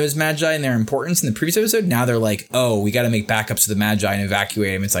mentioned those Magi and their importance in the previous episode, now they're like, oh, we got to make backups to the Magi and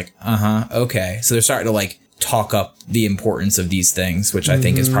evacuate them. It's like, okay. So they're starting to like talk up the importance of these things, which I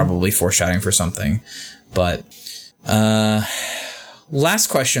think is probably foreshadowing for something. But last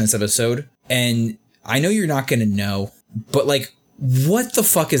question in this episode, and I know you're not going to know, but like, what the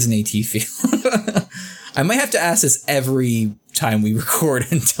fuck is an AT field? I might have to ask this every time we record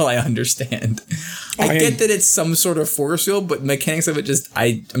until I understand. I get that it's some sort of force field, but mechanics of it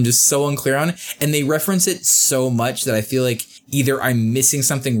I'm just so unclear on it. And they reference it so much that I feel like either I'm missing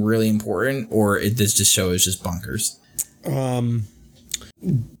something really important or this just show is just bonkers.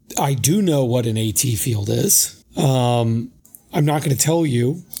 I do know what an AT field is. I'm not going to tell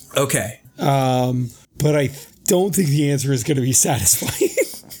you. Okay. But I don't think the answer is going to be satisfying.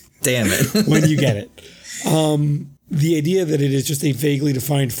 Damn it. When you get it. The idea that it is just a vaguely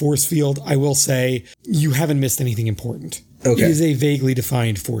defined force field, I will say you haven't missed anything important. Okay. It is a vaguely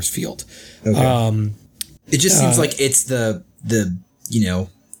defined force field. Okay. It just seems like it's the you know,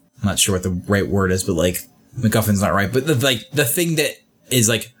 I'm not sure what the right word is, but like MacGuffin's not right, but the thing that is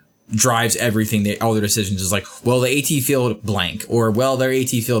like drives everything, all their decisions is like, well, the AT field blank, or well, their AT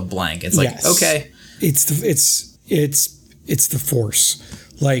field blank. It's like, yes. Okay. It's the force.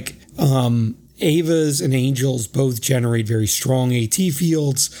 Like, Avas and Angels both generate very strong AT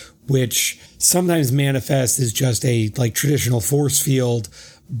fields, which sometimes manifest as just a like traditional force field,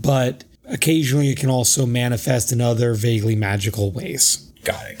 but occasionally it can also manifest in other vaguely magical ways.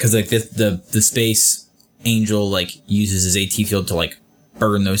 Got it. Because like the Space Angel like uses his AT field to like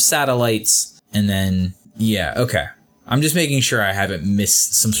burn those satellites, and then okay. I'm just making sure I haven't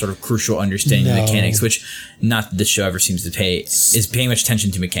missed some sort of crucial understanding of mechanics, which not that the show ever seems to is paying much attention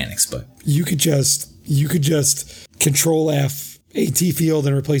to mechanics, but you could just Control F AT field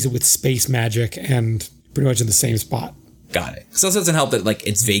and replace it with space magic and pretty much in the same spot. Got it. So it doesn't help that like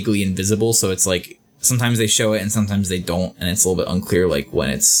it's vaguely invisible, so it's like sometimes they show it and sometimes they don't, and it's a little bit unclear like when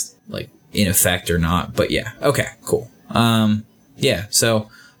it's like in effect or not. But yeah, okay, cool. Yeah. So,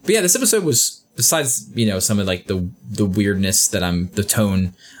 but yeah, this episode was, besides, you know, some of like the weirdness the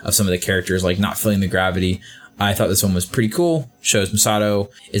tone of some of the characters, like not feeling the gravity, I thought this one was pretty cool. Shows Misato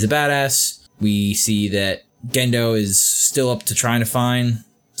is a badass. We see that Gendo is still up to trying to find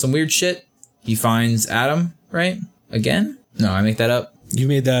some weird shit. He finds Adam, right? Again? No, I make that up. You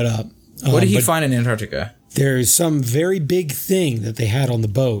made that up. What did he find in Antarctica? There's some very big thing that they had on the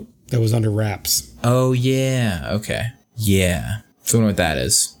boat that was under wraps. Oh, yeah. Okay. Yeah. So I know what that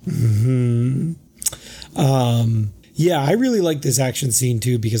is. Mm-hmm. Yeah, I really like this action scene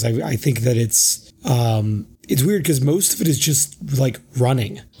too, because I think that it's weird because most of it is just like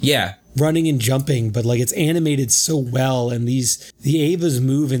running. Yeah. Running and jumping, but like it's animated so well, and the Evas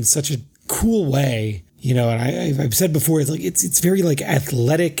move in such a cool way, you know. And I've said before, it's like it's very like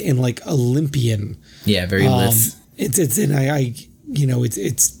athletic and like Olympian. Yeah, very lithe. It's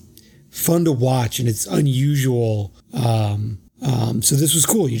fun to watch, and it's unusual. So this was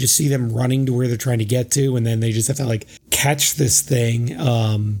cool. You just see them running to where they're trying to get to, and then they just have to like catch this thing.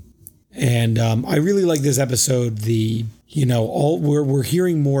 I really like this episode. We're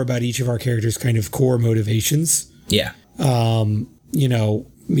hearing more about each of our characters' kind of core motivations. Yeah.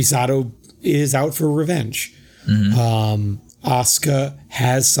 Misato is out for revenge. Mm-hmm. Asuka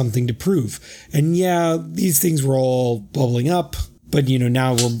has something to prove. And yeah, these things were all bubbling up, but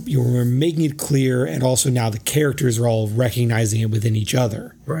now we're making it clear, and also now the characters are all recognizing it within each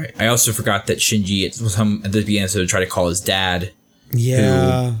other. Right. I also forgot that Shinji at the beginning of the episode tried to call his dad.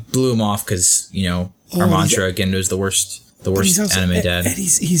 Yeah. Who blew him off because, our mantra, Gendo's the worst anime dad. And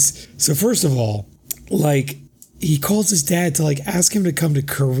so first of all, like, he calls his dad to like ask him to come to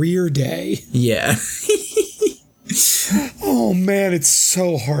career day. Yeah. Oh man, it's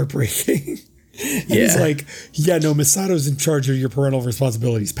so heartbreaking. And he's like, yeah, no, Misato's in charge of your parental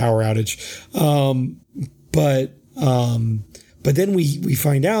responsibilities, power outage. But then we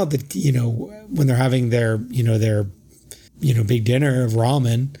find out that, when they're having their big dinner of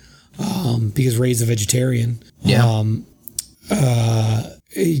ramen, because Ray's a vegetarian. Yeah.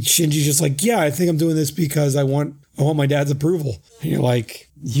 Shinji's just like, yeah, I think I'm doing this because I want my dad's approval. And you're like,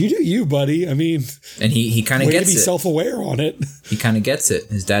 you do you, buddy. I mean, and he kind of gets it. Way to be self-aware on it. He kind of gets it.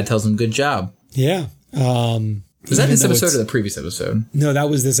 His dad tells him, "Good job." Yeah. Was that this episode or the previous episode? No, that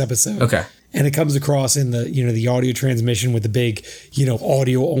was this episode. Okay. And it comes across in the audio transmission with the big,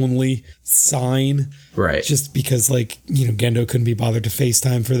 audio only sign. Right. Just because Gendo couldn't be bothered to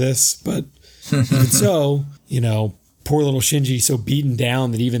FaceTime for this. But even so, poor little Shinji so beaten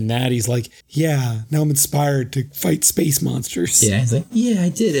down that even that he's like, yeah, now I'm inspired to fight space monsters. Yeah, he's like, yeah, I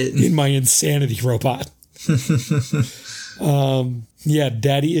did it. In my insanity robot. Yeah,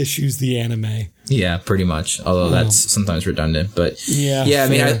 daddy issues the anime. Yeah, pretty much. Although that's sometimes redundant, but yeah. I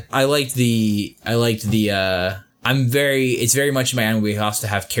mean, I liked the. It's very much in my anime wheelhouse to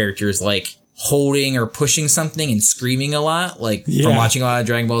have characters like holding or pushing something and screaming a lot, like from watching a lot of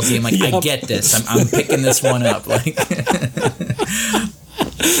Dragon Ball Z. I'm like, I get this. I'm picking this one up. Like,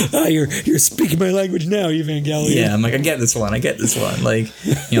 you're speaking my language now, Evangelion. Yeah, I'm like, I get this one. Like,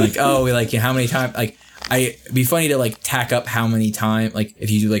 how many times? Like, it'd be funny to like tack up how many times. Like,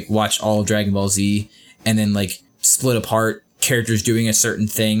 if you like watch all of Dragon Ball Z and then like split apart characters doing a certain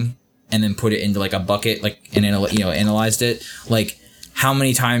thing and then put it into like a bucket, like and analyzed it, like. How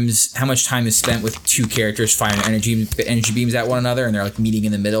much time is spent with two characters firing energy beams at one another, and they're like meeting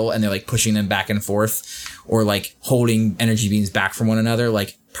in the middle, and they're like pushing them back and forth, or like holding energy beams back from one another?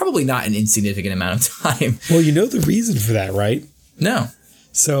 Like, probably not an insignificant amount of time. Well, you know the reason for that, right? No.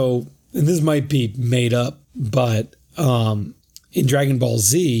 So, and this might be made up, but in Dragon Ball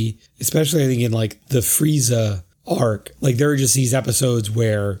Z, especially I think in like the Frieza arc, like there are just these episodes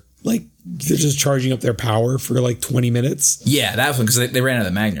where like they're just charging up their power for like 20 minutes. Yeah, that was because they ran out of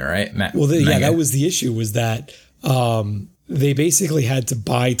the Magna, right? That was the issue, was that they basically had to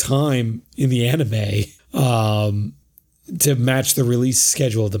buy time in the anime to match the release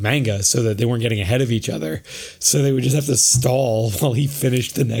schedule of the manga so that they weren't getting ahead of each other. So they would just have to stall while he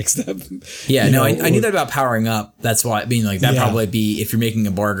finished the next step. Yeah, I knew that about powering up. That's why, I mean, like that probably be, if you're making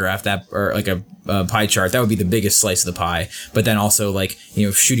a bar graph that, or like a pie chart, that would be the biggest slice of the pie. But then also like,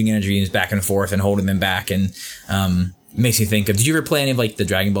 shooting energy beams back and forth and holding them back. And makes me think of, did you ever play any of like the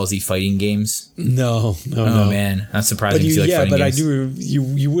Dragon Ball Z fighting games? No. Oh man, that's surprising. But fighting games. I do.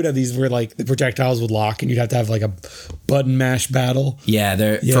 You would have these where like the projectiles would lock and you'd have to have like a button mash battle. Yeah,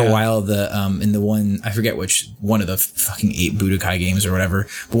 for a while in the one, I forget which one of the fucking 8 Budokai games or whatever,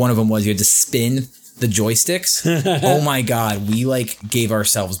 but one of them was you had to spin the joysticks. Oh my god, we like gave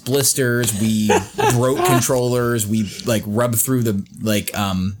ourselves blisters, we broke controllers, we like rubbed through the like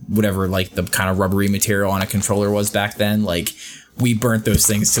whatever like the kind of rubbery material on a controller was back then. Like we burnt those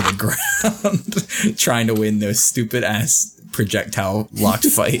things to the ground trying to win those stupid ass projectile locked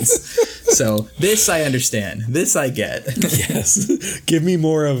fights. So this I understand. This I get. Yes. Give me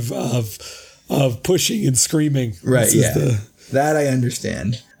more of pushing and screaming. Right. Yeah. That I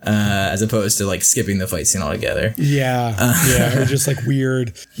understand. As opposed to like skipping the fight scene altogether. Yeah. Yeah. Or just like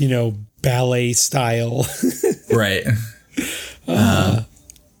weird, ballet style. Right.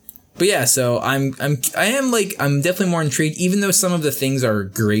 But yeah, so I'm definitely more intrigued, even though some of the things are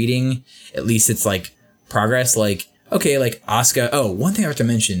grating. At least it's like progress. Like, okay, like Asuka. Oh, one thing I have to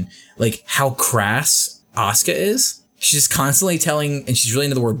mention, like how crass Asuka is. She's just constantly telling, and she's really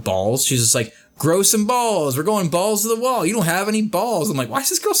into the word balls. She's just like, grow some balls. We're going balls to the wall. You don't have any balls. I'm like, why is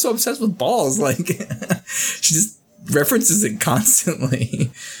this girl so obsessed with balls? Like, she just references it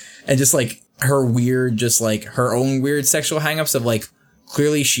constantly. And just like her weird, just like her own weird sexual hangups of like,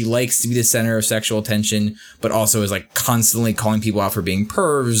 clearly she likes to be the center of sexual attention, but also is like constantly calling people out for being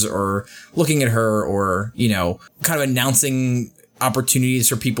pervs or looking at her or, kind of announcing opportunities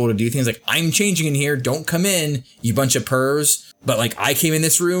for people to do things like, I'm changing in here. Don't come in, you bunch of pervs. But like, I came in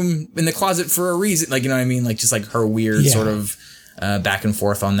this room in the closet for a reason. Like, you know what I mean? Like just like her weird sort of back and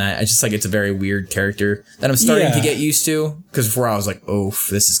forth on that. It's just like, it's a very weird character that I'm starting to get used to. Because before I was like, oh,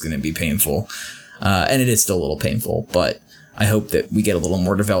 this is going to be painful. And it is still a little painful, but I hope that we get a little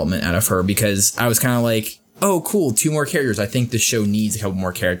more development out of her, because I was kind of like, oh, cool, 2 more characters. I think this show needs a couple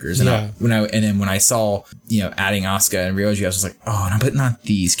more characters. And then when I saw, adding Asuka and Ryoji, I was just like, oh, no, but not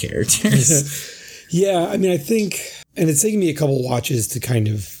these characters. Yeah, I mean, I think, and it's taken me a couple watches to kind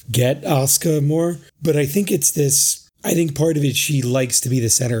of get Asuka more, but I think it's this, I think part of it, she likes to be the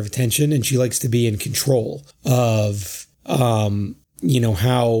center of attention and she likes to be in control of, how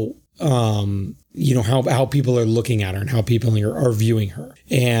people are looking at her and how people are viewing her.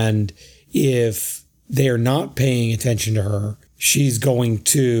 And if they're not paying attention to her, she's going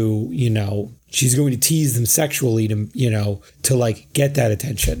to tease them sexually to like get that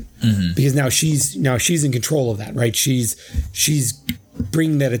attention. Mm-hmm. Because now she's in control of that, right? She's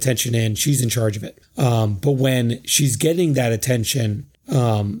bringing that attention in. She's in charge of it. But when she's getting that attention,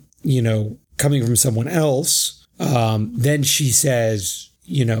 coming from someone else, then she says,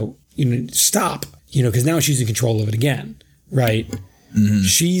 stop, because now she's in control of it again, right?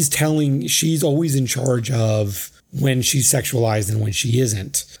 Mm-hmm. She's always in charge of when she's sexualized and when she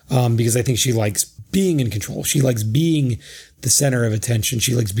isn't, because I think she likes being in control. She likes being the center of attention.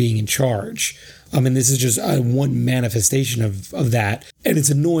 She likes being in charge. And this is just one manifestation of that. And it's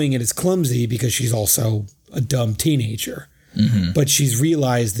annoying and it's clumsy because she's also a dumb teenager. Mm-hmm. But she's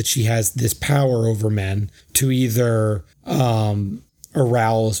realized that she has this power over men to either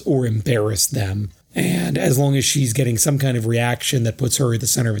arouse or embarrass them. And as long as she's getting some kind of reaction that puts her at the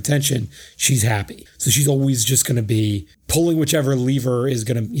center of attention, she's happy. So she's always just going to be pulling whichever lever is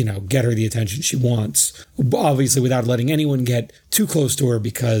going to, get her the attention she wants. Obviously, without letting anyone get too close to her,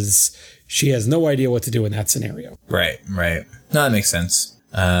 because she has no idea what to do in that scenario. Right. No, that makes sense.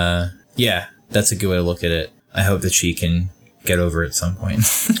 Yeah, that's a good way to look at it. I hope that she can get over it at some point.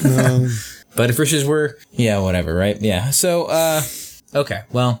 But if wishes were, whatever, right? Yeah. So, okay.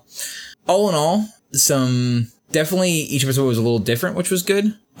 Well, all in all, definitely each episode was a little different, which was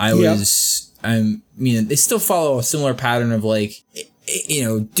good. They still follow a similar pattern of like,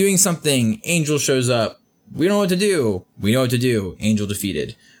 doing something, Angel shows up, we don't know what to do. We know what to do. Angel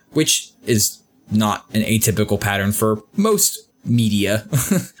defeated, which is not an atypical pattern for most media.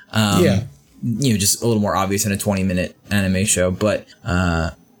 Just a little more obvious in a 20-minute anime show. But,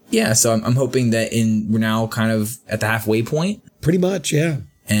 so I'm hoping that we're now kind of at the halfway point. Pretty much, yeah.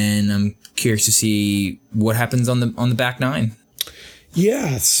 And I'm curious to see what happens on the back 9.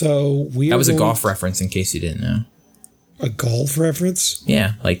 Yeah, so that was a golf reference in case you didn't know. A golf reference?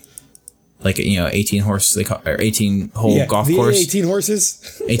 Yeah, like 18 horse, or 18 hole golf course. 18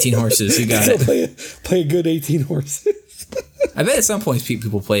 horses. 18 horses. You got it. Play a good 18 horses. I bet at some point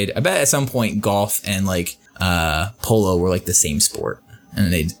people played. I bet at some point golf and like polo were like the same sport,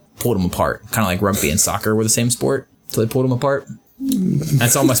 and they pulled them apart, kind of like rugby and soccer were the same sport, so they pulled them apart.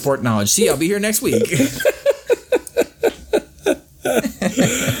 That's all my sport knowledge. See, I'll be here next week.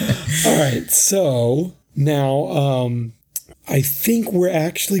 All right, so now I think we're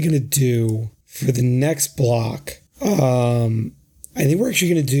actually going to do, for the next block, I think we're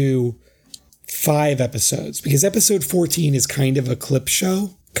actually going to do 5 episodes, because episode 14 is kind of a clip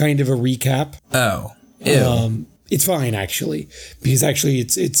show, kind of a recap. Oh, ew. It's fine, actually, because actually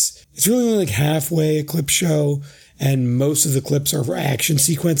it's really only like halfway a clip show, and most of the clips are for action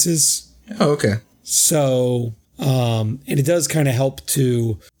sequences. Oh, okay. So, and it does kind of help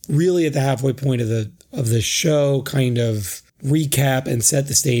to really at the halfway point of the show kind of recap and set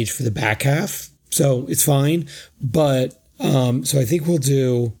the stage for the back half. So it's fine. But so I think we'll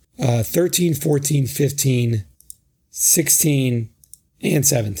do 13, 14, 15, 16, and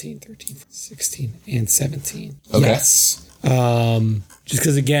 17. 13, 16, and 17. Okay. Yes. Just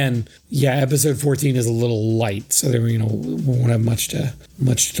because, again, episode 14 is a little light. So there, we won't have much to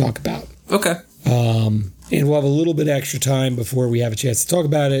talk about. Okay. And we'll have a little bit extra time before we have a chance to talk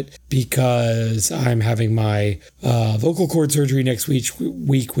about it because I'm having my vocal cord surgery next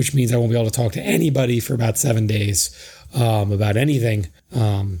week, which means I won't be able to talk to anybody for about 7 days about anything,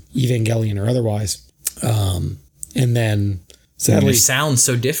 Evangelion or otherwise. And then, sadly... You sound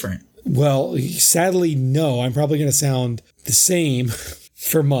so different. Well, sadly, no. I'm probably going to sound the same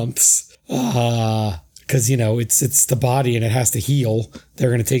for months. Because, it's the body and it has to heal. They're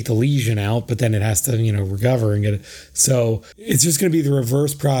going to take the lesion out, but then it has to, recover and get it. So it's just going to be the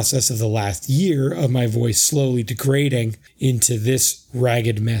reverse process of the last year of my voice slowly degrading into this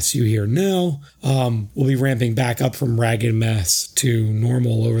ragged mess you hear now. We'll be ramping back up from ragged mess to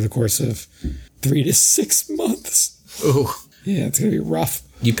normal over the course of 3 to 6 months. Ooh. Yeah, it's going to be rough.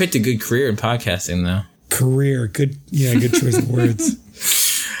 You picked a good career in podcasting, though. Career. Good choice of words.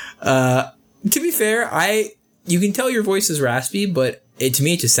 To be fair, you can tell your voice is raspy, but to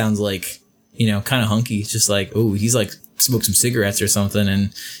me it just sounds like, kind of hunky. It's just like, oh, he's like smoked some cigarettes or something,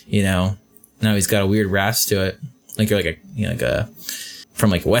 and now he's got a weird rasp to it, like you're like a from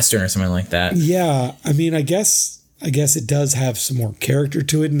like Western or something like that. Yeah, I mean, I guess it does have some more character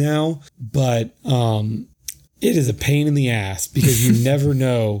to it now, but it is a pain in the ass because you never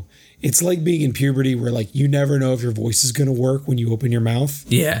know. It's like being in puberty where like you never know if your voice is going to work when you open your mouth.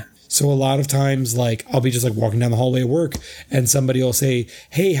 Yeah. So a lot of times, like, I'll be just like walking down the hallway at work and somebody will say,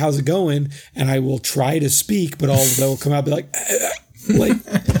 hey, how's it going? And I will try to speak, but they'll come out and be like, and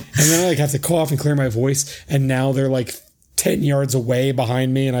then I like have to cough and clear my voice. And now they're like 10 yards away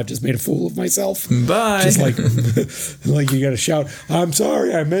behind me and I've just made a fool of myself. Bye. Just like you got to shout, I'm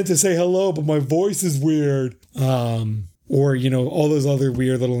sorry, I meant to say hello, but my voice is weird. Or, all those other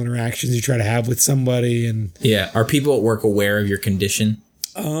weird little interactions you try to have with somebody. And yeah. Are people at work aware of your condition?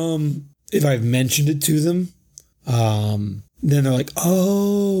 If I've mentioned it to them, then they're like,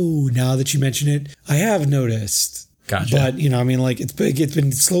 oh, now that you mention it, I have noticed. Gotcha. But, it's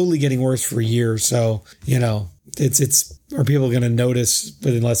been slowly getting worse for a year. So, are people going to notice,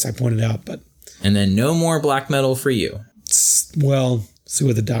 but unless I point it out, but. And then no more black metal for you. Well, see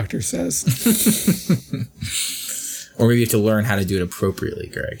what the doctor says. Or maybe you have to learn how to do it appropriately,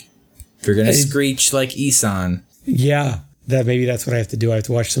 Greg. If you're going to screech like Isan. Yeah. Maybe that's what I have to do. I have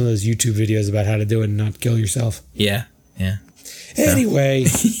to watch some of those YouTube videos about how to do it and not kill yourself. Yeah. Yeah. Anyway.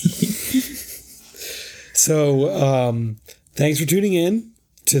 So, thanks for tuning in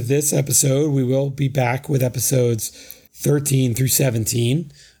to this episode. We will be back with episodes 13 through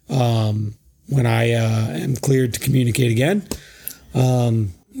 17 when I am cleared to communicate again.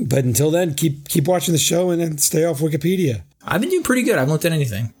 But until then, keep watching the show and then stay off Wikipedia. I've been doing pretty good. I haven't looked at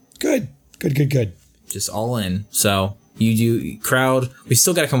anything. Good. Just all in. So you do crowd. We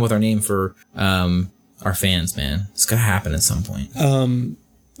still got to come up with our name for our fans, man. It's got to happen at some point. I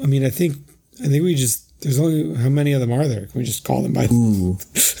mean, I think we just. There's only how many of them are there? Can we just call them by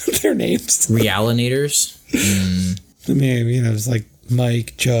their names? Realinators. I mean, it's like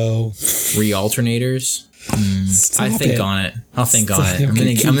Mike, Joe. Realternators. I'll think on it. I'm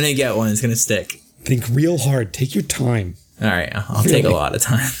gonna get one. It's gonna stick. Think real hard. Take your time. All right, I'll take a lot of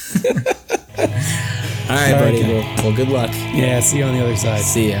time. All right, buddy. Well, good luck. Yeah, see you on the other side.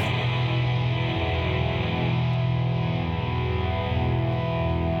 See ya.